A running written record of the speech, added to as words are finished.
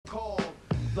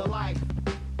the life.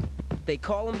 They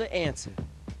call him the answer.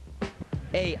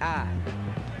 AI.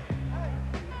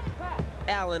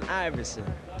 Allen Iverson.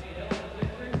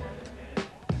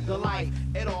 The life,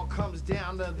 it all comes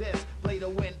down to this. Play to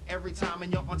win every time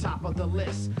and you're on top of the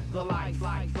list. The life.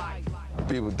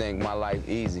 People think my life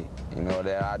easy, you know,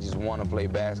 that I just want to play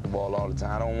basketball all the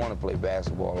time. I don't want to play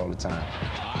basketball all the time.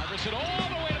 Iverson all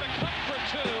the way to the cup for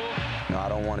two. You know, I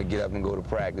don't want to get up and go to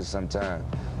practice sometimes.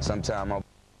 Sometimes I'm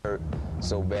hurt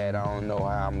so bad I don't know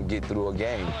how I'm going to get through a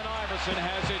game. Allen Iverson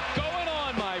has it going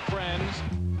on, my friends.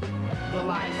 The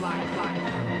life.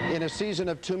 In a season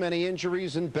of too many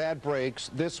injuries and bad breaks,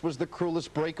 this was the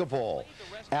cruelest break of all.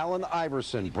 Allen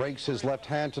Iverson breaks his left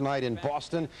hand tonight in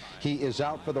Boston. He is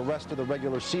out for the rest of the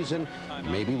regular season,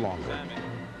 maybe longer.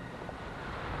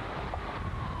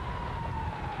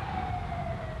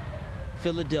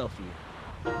 Philadelphia.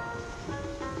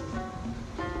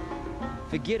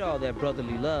 Forget all that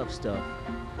brotherly love stuff.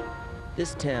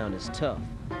 This town is tough.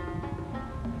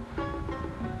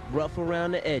 Rough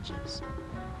around the edges.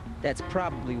 That's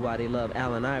probably why they love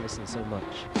Allen Iverson so much.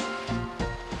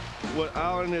 What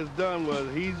Allen has done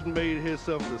was he's made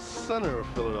himself the center of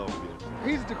Philadelphia.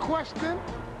 He's the question,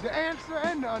 the answer,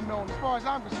 and the unknown. As far as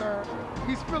I'm concerned,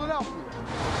 he's Philadelphia.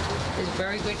 It's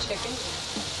very good chicken,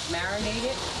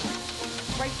 marinated.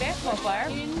 Great basketball player.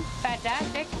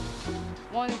 Fantastic.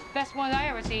 One of the best ones I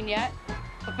ever seen yet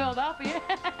for Philadelphia.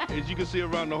 As you can see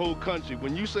around the whole country,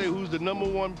 when you say who's the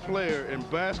 #1 player in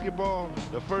basketball,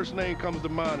 the first name comes to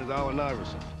mind is Allen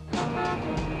Iverson.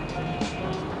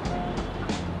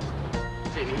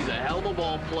 And he's a hell of a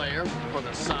ball player for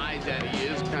the size that he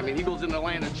is. I mean, he goes into the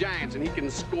Atlanta Giants and he can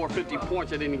score 50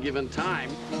 points at any given time.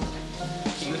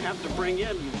 You have to bring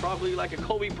in probably like a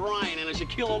Kobe Bryant and a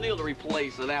Shaquille O'Neal to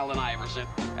replace an Allen Iverson.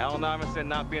 Allen Iverson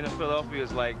not being in Philadelphia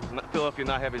is like Philadelphia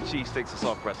not having cheesesteaks and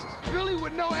soft pretzels. Philly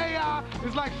with no AI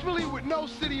is like Philly with no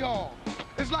City Hall.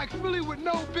 It's like Philly with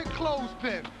no big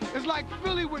clothespin. It's like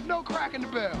Philly with no crack in the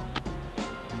bell.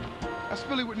 That's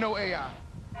Philly with no AI.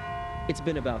 It's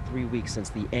been about 3 weeks since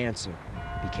the answer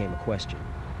became a question.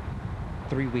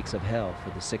 3 weeks of hell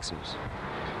for the Sixers.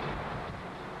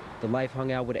 The life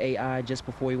hung out with AI just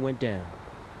before he went down.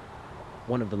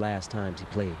 One of the last times he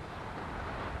played.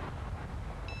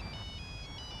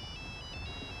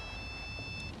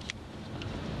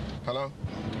 Hello?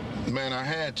 Man, I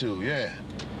had to, yeah.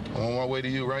 I'm on my way to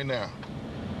you right now.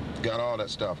 Got all that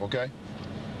stuff, okay?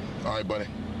 All right, buddy.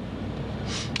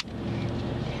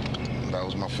 That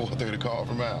was my 4:30 call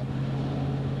from Al.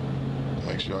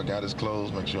 Make sure I got his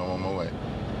clothes, make sure I'm on my way.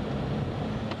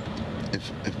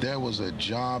 If there was a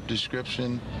job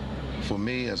description for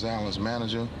me as Allen's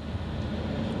manager,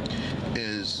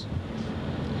 is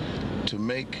to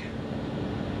make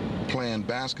playing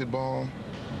basketball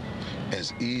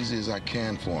as easy as I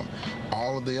can for him.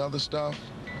 All of the other stuff,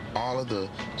 all of the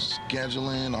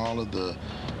scheduling, all of the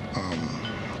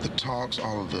talks,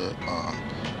 all of the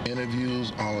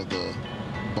interviews, all of the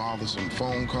bothersome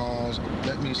phone calls,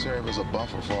 let me serve as a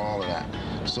buffer for all of that,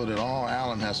 so that all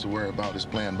Allen has to worry about is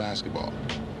playing basketball.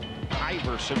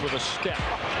 Iverson with a step,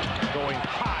 going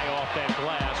high off that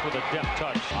glass with a deft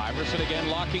touch. Iverson again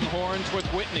locking horns with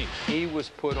Whitney. He was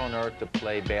put on earth to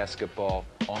play basketball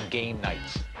on game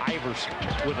nights. Iverson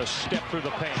with a step through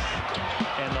the paint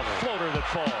and the floater that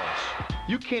falls.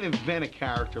 You can't invent a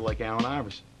character like Allen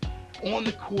Iverson. On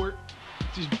the court,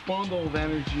 just bundle of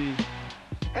energy.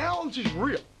 Allen's just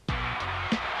real.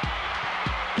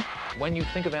 When you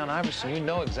think of Allen Iverson, you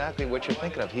know exactly what you're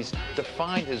thinking of. He's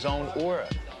defined his own aura,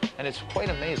 and it's quite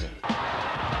amazing.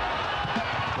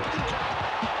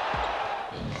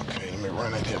 Okay, let me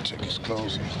run in here, check his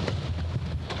clothes.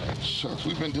 Shucks,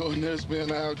 we've been doing this,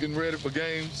 man, out getting ready for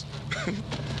games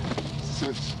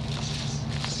since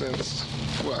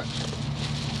what?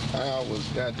 I was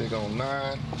goddamn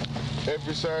 9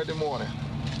 every Saturday morning.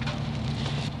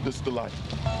 This is the life.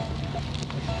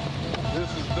 This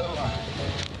is the life.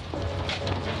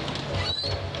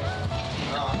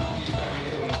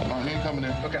 No, he ain't coming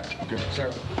in. Okay. Okay.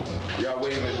 Sir. Y'all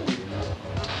waving at the people.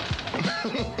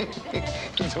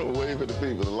 Don't wave at the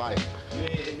people. The life.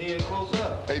 He ain't close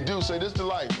up. Hey, dude, say this the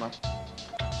life, man.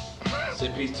 Say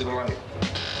peace to the life.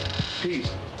 Peace.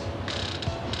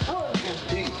 Oh,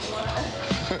 peace.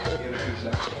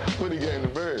 What he gave the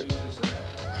bird?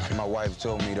 My wife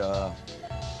told me to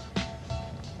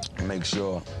make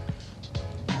sure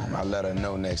I let her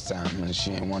know next time when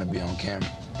she didn't want to be on camera.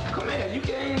 Come here, you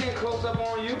can't even close up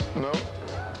on you. No.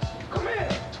 Come here.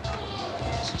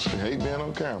 She hate being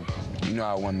on camera. You know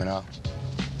how women are.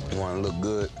 They want to look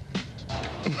good.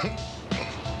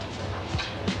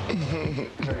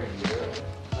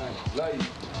 Love you.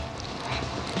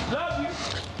 Love you.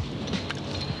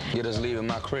 Get us leaving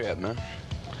my crib, man.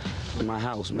 My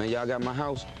house, man. Y'all got my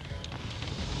house?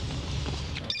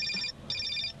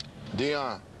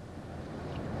 Dion,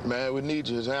 man, we need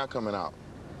you. His hair coming out.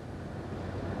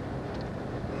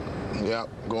 Yep,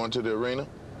 going to the arena.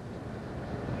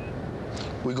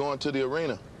 We going to the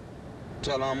arena.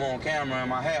 Tell her I'm on camera and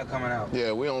my hair coming out.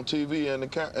 Yeah, we on TV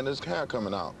and his hair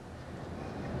coming out.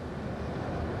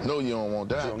 No, you don't want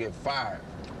that. You're gonna get fired.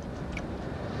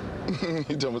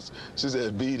 He told me, she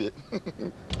said, beat it.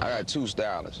 I got 2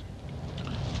 stylists.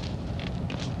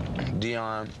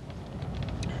 Dion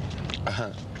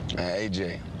and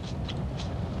AJ.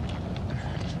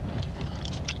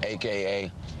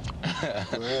 AKA. Go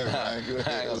ahead, man. Go ahead.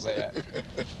 I ain't gonna say that.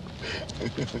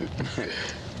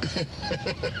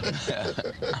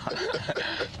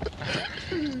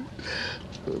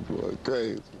 That boy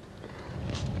crazy.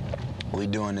 We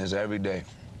doing this every day.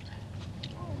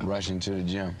 Rushing to the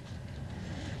gym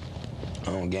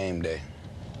on game day.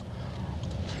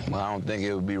 Well, I don't think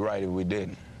it would be right if we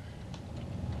didn't.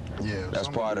 Yeah, that's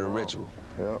part of the ritual.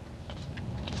 Yep.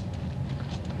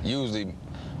 Usually,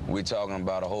 we're talking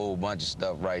about a whole bunch of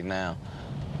stuff right now.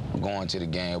 Going to the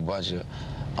game, a bunch of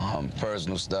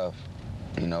personal stuff,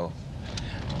 you know.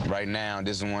 Right now,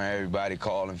 this is when everybody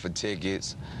calling for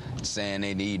tickets, saying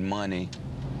they need money,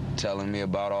 telling me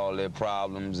about all their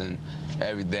problems and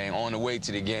everything. On the way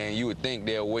to the game, you would think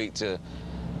they'll wait to,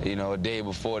 you know, a day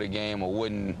before the game or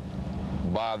wouldn't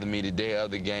bother me the day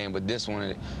of the game, but this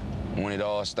one, when it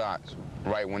all starts,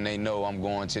 right when they know I'm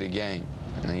going to the game.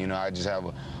 And, you know, I just have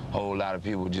a whole lot of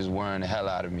people just worrying the hell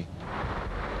out of me.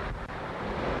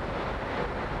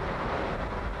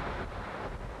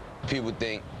 People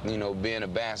think, you know, being a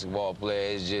basketball player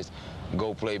is just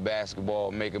go play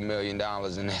basketball, make $1 million,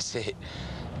 and that's it.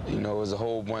 You know, there's a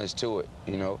whole bunch to it,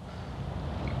 you know.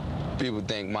 People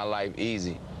think my life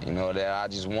easy, you know, that I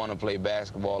just want to play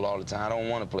basketball all the time. I don't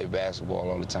want to play basketball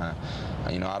all the time.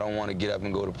 You know, I don't want to get up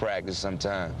and go to practice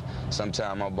sometimes.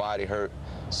 Sometimes my body hurt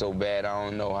so bad I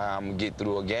don't know how I'm going to get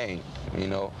through a game, you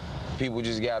know. People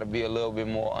just got to be a little bit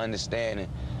more understanding,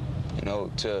 you know,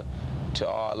 to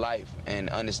our life and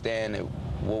understand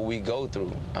what we go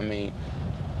through. I mean,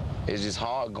 it's just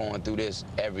hard going through this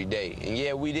every day. And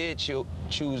yeah, we did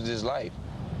choose this life,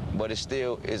 but it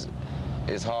still is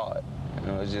hard. You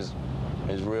know, it's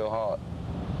real hard.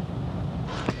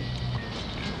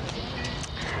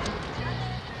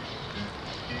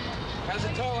 How's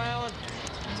it toe, Alan?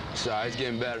 Sorry, it's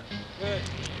getting better. Good.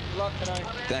 Good luck tonight.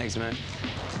 Thanks, man.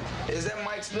 Is that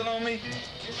mic still on me?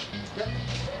 Yep.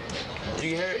 You can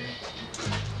hear it?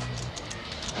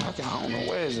 Okay, I don't know.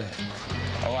 Where is that?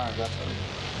 Oh, I got it.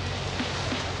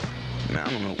 Man, I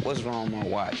don't know what's wrong with my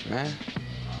watch, man.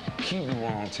 Keep the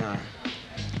wrong time.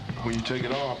 When you take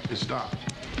it off, it stops.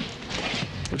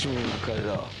 What you mean I cut it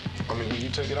off? I mean, when you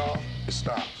take it off, it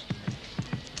stops.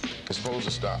 It's supposed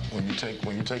to stop. When you take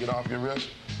it off your wrist,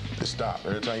 it stops.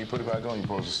 Every time you put it back on, you're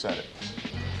supposed to set it.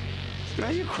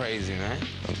 Man, you crazy, man.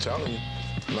 I'm telling you.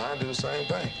 Mine do the same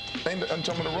thing. I'm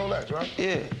talking about the Rolex, right?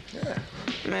 Yeah. Yeah.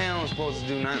 Man, I'm supposed to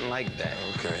do nothing like that.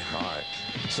 Okay, all right.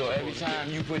 So every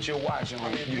time you put your watch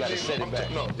on, you gotta set it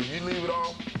back. No, if you leave it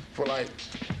off for like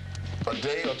a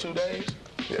day or 2 days,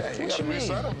 yeah, you gotta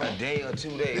reset it, man. A day or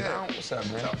 2 days? Yeah. What's up,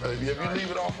 man? If you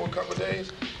leave it off for a couple of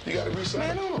days, you gotta reset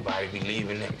Man, it. don't nobody be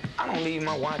leaving it. I don't leave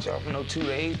my watch off for no 2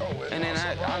 days. Oh, well, and then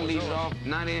I leave it off,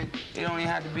 not in, it don't even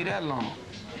have to be that long.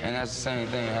 And that's the same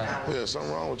thing. Yeah,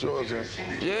 something wrong with yours, then.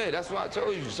 Yeah, that's why I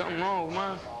told you, something wrong with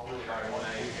mine.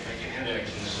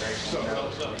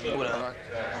 What up?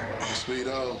 Speed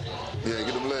on. Yeah,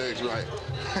 get them legs right.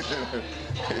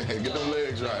 Get them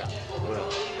legs right.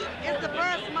 It's the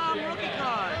first mom rookie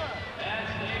card.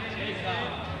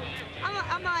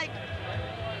 I'm like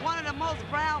one of the most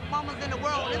proud mamas in the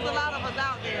world. There's a lot of us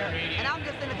out there, and I'm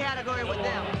just in the category with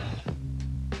them.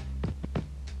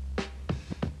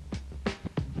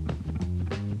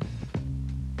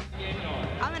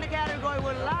 I'm in the category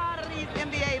with a lot of these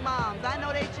NBA moms. I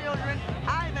know their children.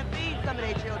 I even feed some of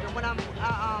their children when I'm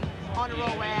on the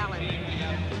road with Alan.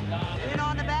 You know,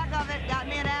 on the back of it, got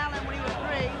me and Alan when he was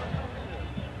 3.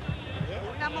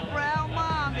 I'm a proud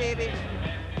mom, baby.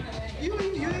 You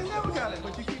ain't never got it,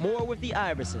 but you keep... More with the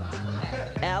Iversons.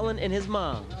 Alan and his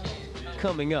mom.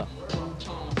 Coming up.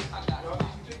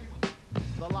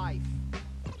 The life.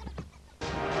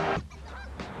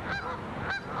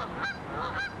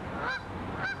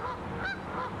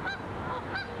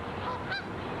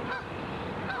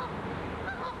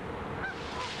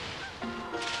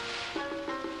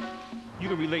 You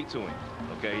can relate to him,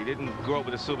 okay? He didn't grow up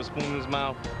with a silver spoon in his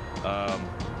mouth.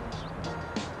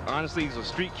 Honestly, he's a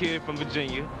street kid from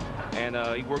Virginia. And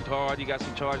he worked hard. He got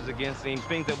some charges against him,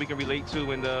 things that we can relate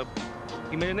to, and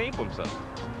he made a name for himself.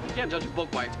 You can't judge a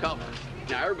book by its cover.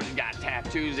 Now, everybody's got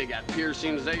tattoos, they got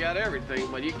piercings, they got everything,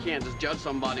 but you can't just judge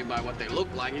somebody by what they look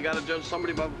like. You got to judge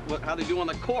somebody by how they do on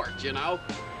the court, you know?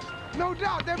 No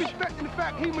doubt, they're respecting the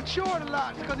fact he matured a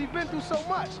lot because he's been through so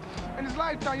much in his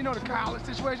lifetime. You know, the college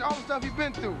situation, all the stuff he's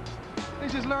been through. He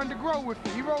just learned to grow with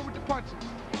it. He rolled with the punches.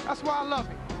 That's why I love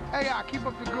him. AI, keep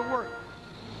up the good work.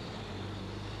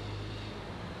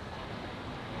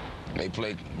 They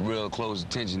play real close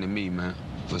attention to me, man,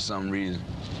 for some reason.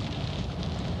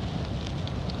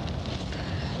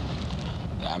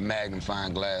 A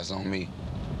magnifying glass on me.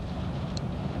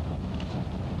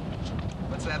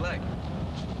 What's that like?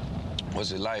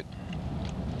 What's it like?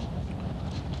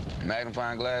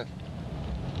 Magnifying glass?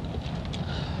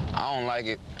 I don't like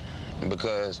it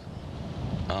because,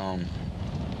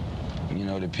 you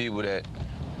know, the people that,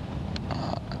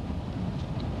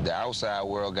 the outside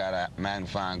world got a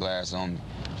magnifying glass on me.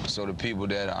 So the people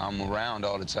that I'm around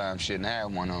all the time shouldn't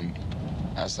have one on me.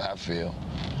 That's how I feel.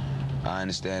 I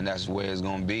understand that's the way it's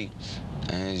gonna be.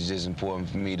 And it's just important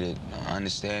for me to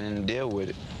understand and deal with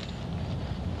it.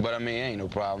 But I mean, it ain't no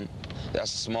problem.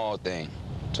 That's a small thing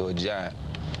to a giant.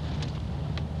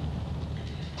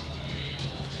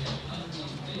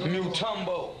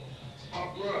 Mutombo.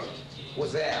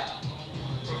 What's that?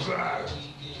 What's that?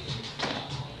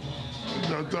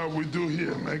 That's all we do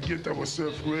here, man. Get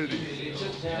ourselves ready. You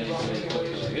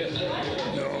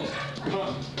know,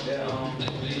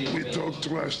 we talk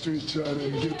trash to each other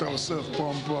and get ourselves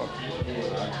pumped up.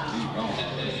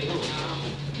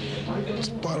 It's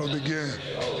part of the game.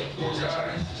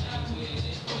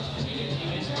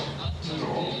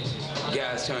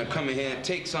 Guys trying to come in here and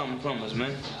take something from us,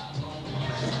 man.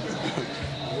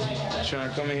 Trying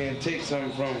to come in here and take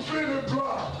something from us.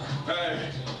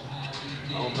 Hey.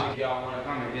 I don't think y'all want to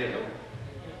come in here,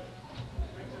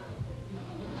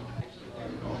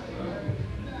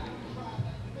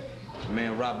 though.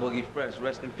 Man, Rob Boogie Fresh,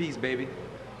 rest in peace, baby.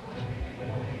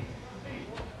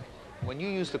 When you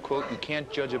use the quote, you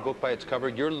can't judge a book by its cover,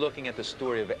 you're looking at the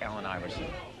story of Allen Iverson.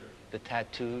 The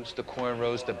tattoos, the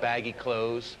cornrows, the baggy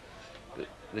clothes,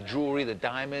 the jewelry, the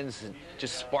diamonds,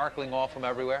 just sparkling off from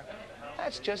everywhere.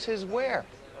 That's just his wear.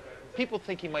 People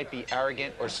think he might be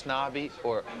arrogant or snobby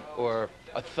or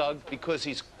a thug because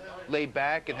he's laid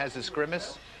back and has this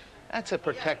grimace. That's a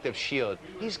protective shield.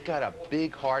 He's got a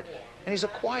big heart, and he's a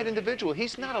quiet individual.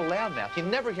 He's not a loudmouth. You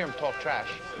never hear him talk trash.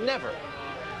 Never.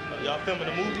 Y'all filming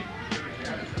a movie? I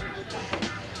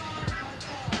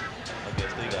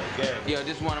guess they got a gag. Yo,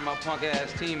 this is one of my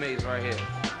punk-ass teammates right here.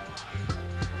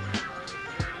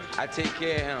 I take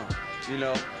care of him, you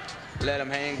know, let him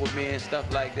hang with me and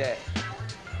stuff like that.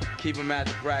 Keep him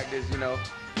after practice, you know,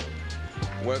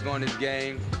 work on his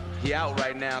game. He out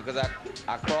right now because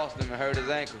I crossed him and hurt his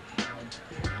ankle.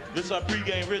 This is our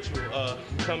pregame ritual.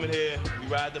 We come in here, we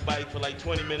ride the bike for like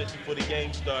 20 minutes before the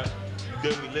game starts.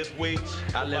 Then we lift weights.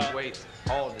 I lift weights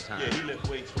all the time. Yeah, he lifts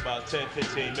weights for about 10,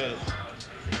 15 minutes.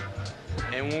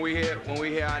 And when we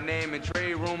hear our name in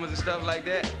trade rumors and stuff like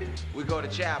that, we go to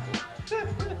chapel.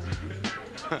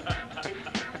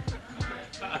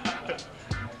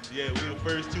 Yeah, we the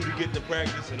first two to get to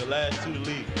practice and the last two to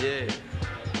leave. Yeah.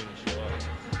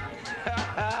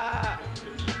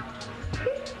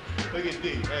 Look at D.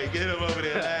 Hey, get him over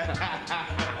there, lad.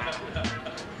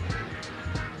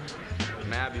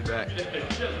 Man, I'll be back.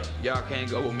 Y'all can't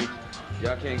go with me.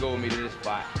 Y'all can't go with me to this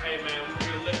spot. Hey, man,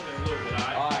 we're listening a little bit, all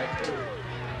right? All right.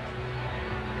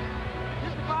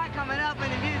 This is the part coming up in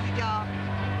the music, y'all.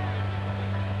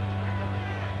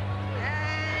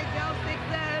 Hey, go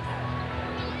Sixers.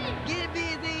 Get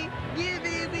busy,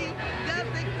 go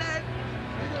Sixers.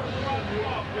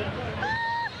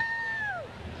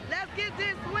 Let's get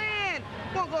this win.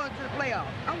 We're going to the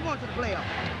playoffs. I'm going to the playoffs.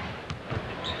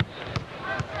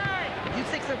 You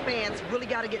Sixer fans really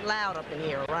got to get loud up in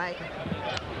here, right?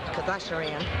 Because I sure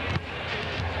am.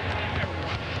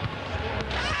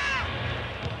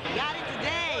 Got it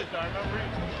today.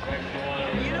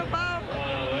 Beautiful.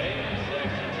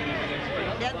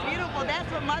 That's beautiful.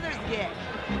 That's what mothers get.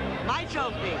 My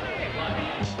trophy.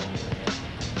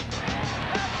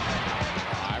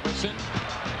 Iverson.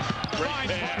 Great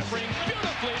pass.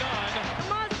 Beautifully done.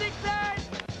 Come on, Sixers.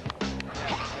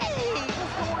 Hey,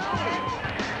 what's going on?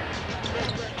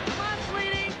 Come on,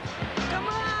 sweetie. Come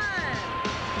on.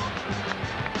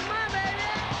 Come on, baby.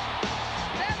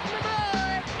 That's the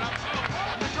boy.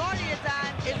 Majority of the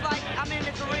time, it's like I'm in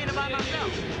this arena by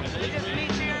myself. It's just me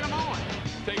cheering them on.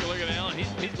 Take a look at Allen.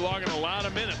 He's logging a lot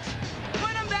of minutes.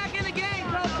 Put him back in the game,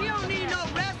 Coach. He don't need no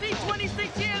rest. He's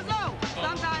 26 years old.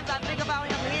 Sometimes I think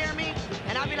about him hearing me,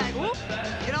 and I'll be like, woo!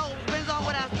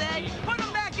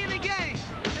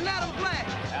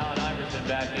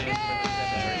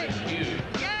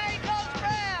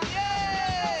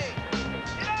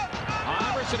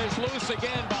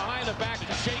 again behind the back,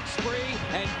 shakes free,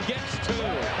 and gets two.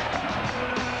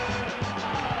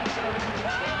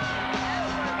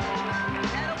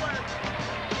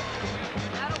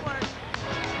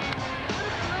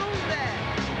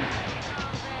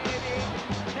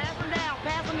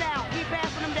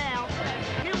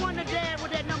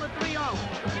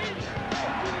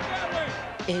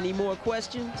 Any more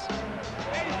questions?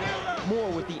 More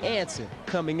with the answer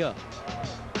coming up.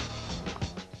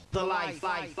 The life.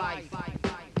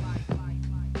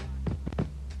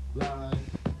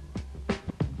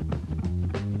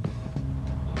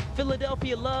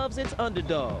 Philadelphia loves its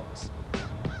underdogs.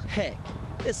 Heck,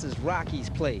 this is Rocky's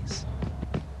place.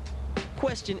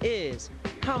 Question is,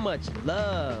 how much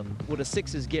love will the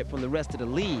Sixers get from the rest of the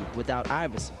league without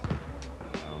Iverson?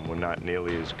 We're not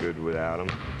nearly as good without him,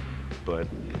 but,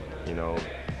 you know,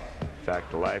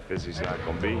 fact of life is he's not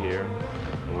going to be here,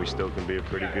 and we still can be a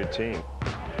pretty good team.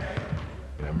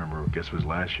 I remember, I guess it was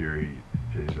last year,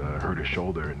 he hurt his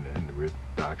shoulder, and the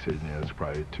doc said, you know, it's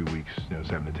probably 2 weeks,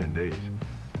 7 to 10 days.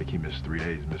 I think he missed 3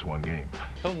 days, missed 1 game.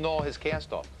 He'll gnaw his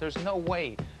cast off. There's no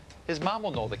way. His mom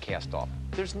will gnaw the cast off.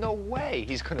 There's no way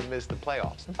he's going to miss the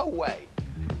playoffs. No way.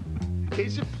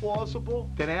 Is it plausible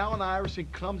that Allen Iverson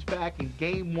comes back in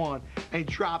game 1 and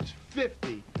drops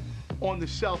 50 on the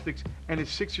Celtics and the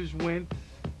Sixers win?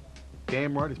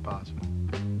 Damn right it's possible.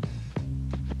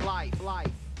 Life.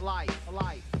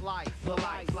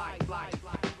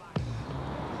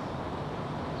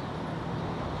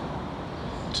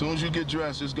 As soon as you get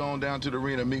dressed, just going down to the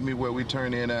arena. Meet me where we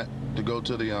turn in at to go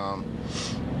to the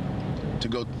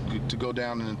to go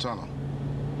down in the tunnel.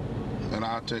 And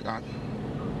I'll take.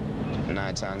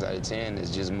 9 times out of 10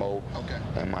 it's just Mo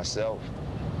and myself.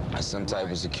 Some type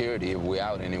of security if we're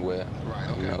out anywhere. Right.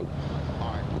 Okay. You know,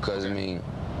 because I mean,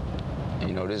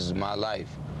 you know, this is my life,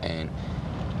 and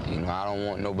you know, I don't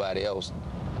want nobody else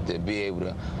to be able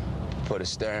to put a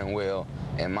steering wheel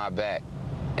in my back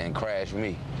and crash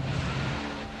me.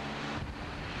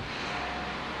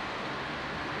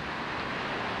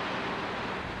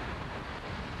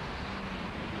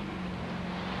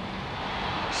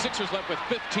 Sixers left with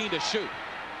 15 to shoot.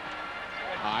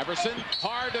 Iverson,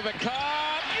 hard to the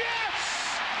cup.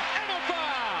 Yes! And a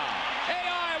foul!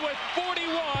 AI with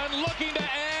 41, looking to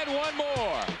add one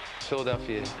more.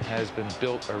 Philadelphia has been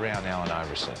built around Allen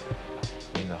Iverson.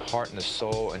 I mean, the heart and the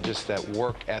soul and just that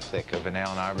work ethic of an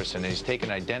Allen Iverson. And he's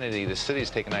taken identity, the city's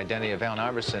taken identity of Allen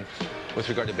Iverson with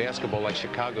regard to basketball like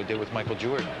Chicago did with Michael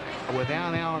Jordan.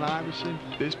 Without Allen Iverson,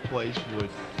 this place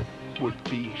would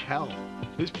be hell.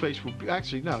 This place would be,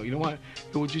 actually, no, you know what?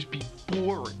 It would just be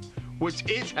boring, which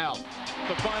is hell.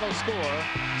 The final score,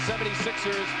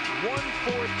 76ers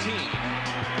 114,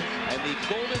 and the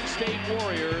Golden State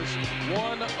Warriors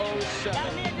 107.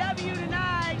 Got me a W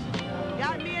tonight.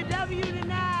 Got me a W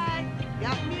tonight.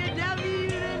 Got me a W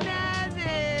tonight,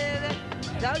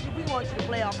 baby. Told you we want you to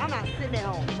play off. I'm not sitting at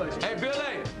home. Hey,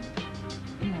 Billy.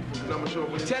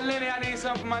 Tell Lenny I need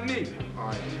something for my knee. All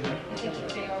right.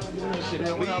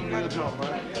 Yeah, what happened to the jump,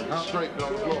 man? Straight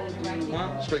on the floor.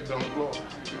 Huh? Straight on the floor.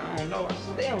 I don't know. I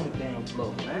stay on the damn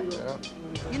floor, man.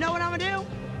 You know what I'm gonna do?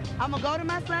 I'm gonna go to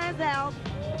my son's house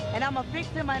and I'm gonna fix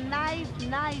him a nice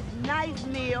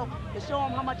meal to show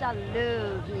him how much I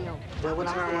love him. Well, what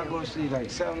time am I gonna see? Like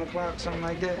 7 o'clock, something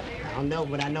like that? I don't know,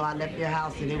 but I know I left your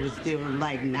house and it was still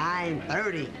like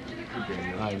 9:30.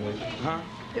 Huh?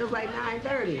 It was like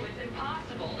 9:30.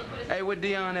 Hey, what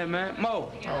Dion at, man?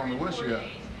 Mo. I don't know where she at.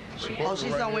 Oh,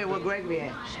 she's somewhere where Gregory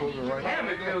at. Damn,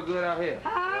 it feel good out here.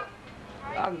 Huh?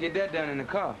 I can get that done in the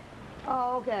car.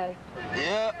 Oh, okay.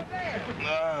 Yeah.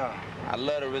 I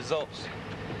love the results.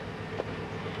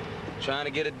 Trying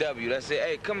to get a W. That's it.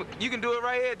 Hey, come. You can do it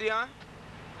right here, Dion.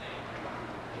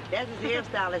 That's his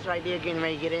hairstylist right there getting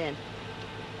ready to get in.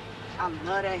 I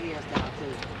love that hairstyle,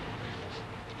 too.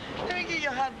 Let me give you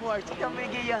a hug, boy. Come here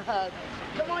and give you a hug.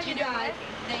 Come on, you guys.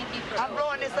 Thank you for I'm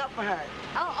blowing this up for her.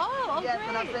 Oh, yes, great.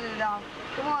 and I'm sending it off.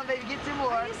 Come on, baby, get 2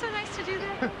 more. Are you so nice to do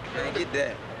that? Man, get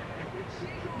that.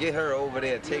 Get her over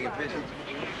there taking pictures.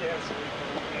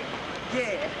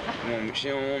 Yeah. She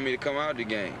don't want me to come out of the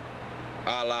game.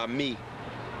 A la me.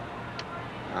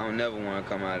 I don't never want to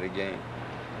come out of the game.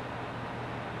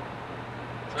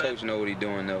 Coach know what he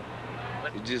doing, though.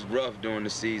 It's just rough during the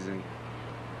season.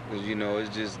 Because, you know,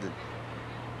 it's just,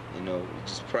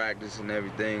 just practice and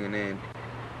everything. And then,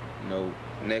 you know,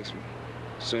 as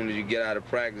soon as you get out of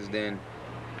practice, then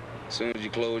as soon as you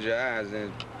close your eyes,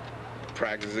 then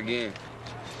practice again.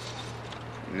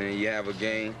 And then you have a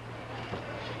game.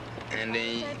 And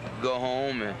then you go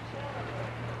home and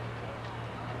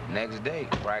next day,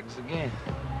 practice again.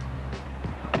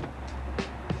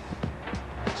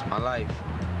 It's my life.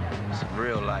 It's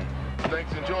real life.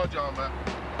 Thanks, enjoy, John, man.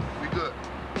 We good.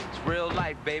 It's real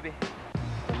life, baby.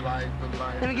 The life.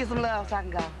 Let me get some love so I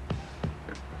can go.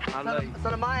 I love you.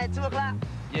 So tomorrow at 2 o'clock?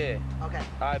 Yeah. Okay.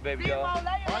 All right, baby, y'all. All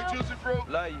right, Juicy Fruit.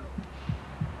 Love you.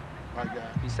 My guy.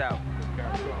 Peace out.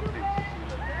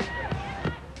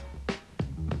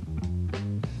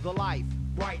 The life,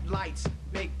 bright lights,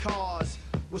 make cars.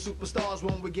 We're superstars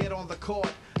when we get on the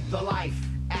court. The life,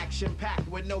 action-packed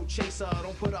with no chaser.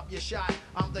 Don't put up your shot,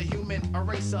 I'm the human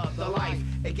eraser. The life,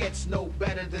 it gets no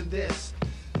better than this.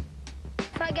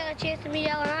 If I got a chance to meet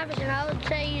Allen Iverson, I would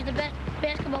say he's the best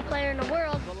basketball player in the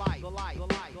world.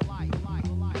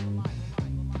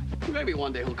 Maybe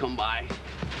one day he'll come by.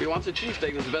 If he wants a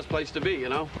cheesesteak, it's the best place to be, you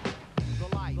know?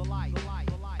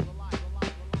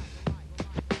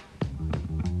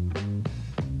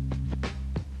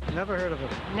 Never heard of him.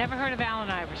 Never heard of Allen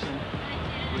Iverson.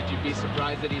 Would you be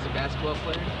surprised that he's a basketball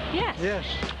player? Yes. Yes.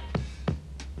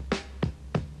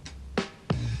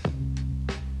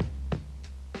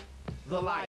 The life.